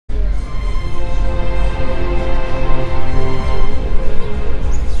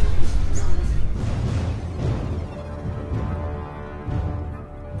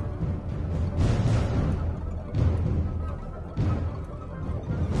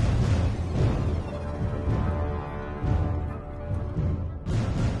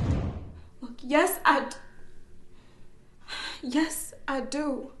Yes, I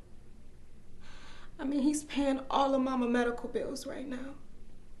do. I mean, he's paying all of Mama's medical bills right now.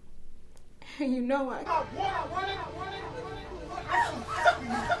 And you know I...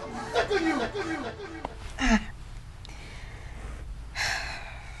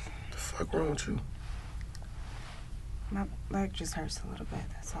 The fuck wrong with you? My leg just hurts a little bit,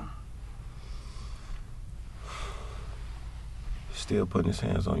 that's all. Still putting his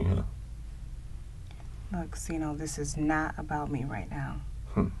hands on you, huh? Look, Zeno, this is not about me right now.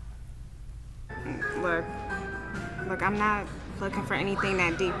 Look, I'm not looking for anything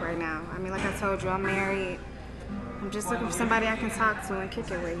that deep right now. I mean, like I told you, I'm married. I'm just looking for somebody I can talk to and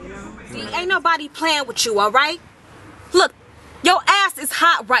kick it with, you know? See, ain't nobody playing with you, all right? Look, your ass is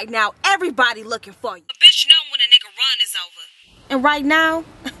hot right now. Everybody looking for you. A bitch know when a nigga run is over. And right now,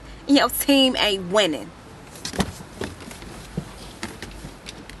 your team ain't winning.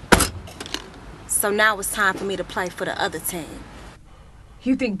 So now it's time for me to play for the other team.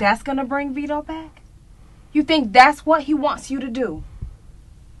 You think that's gonna bring Vito back? You think that's what he wants you to do?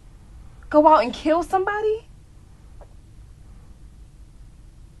 Go out and kill somebody?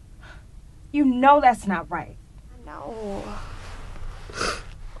 You know that's not right. I know.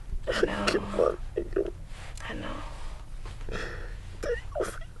 I know.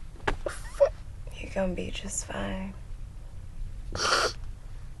 You're gonna be just fine.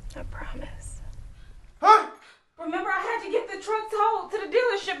 I promise. Huh? Remember, I had to get the truck towed to the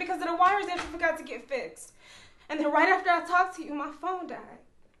dealership because of the wires that you forgot to get fixed. And then right after I talked to you, my phone died.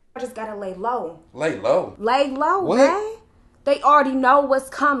 I just gotta lay low. Lay low? Lay low, What? man. They already know what's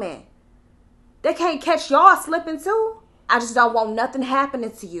coming. They can't catch y'all slipping too. I just don't want nothing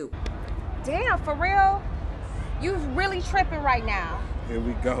happening to you. Damn, for real? You really tripping right now. Here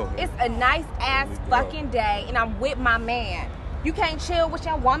we go. It's a nice ass fucking day and I'm with my man. You can't chill with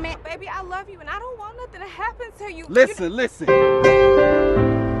your woman? Baby, I love you and I don't want nothing to happen to you. Listen.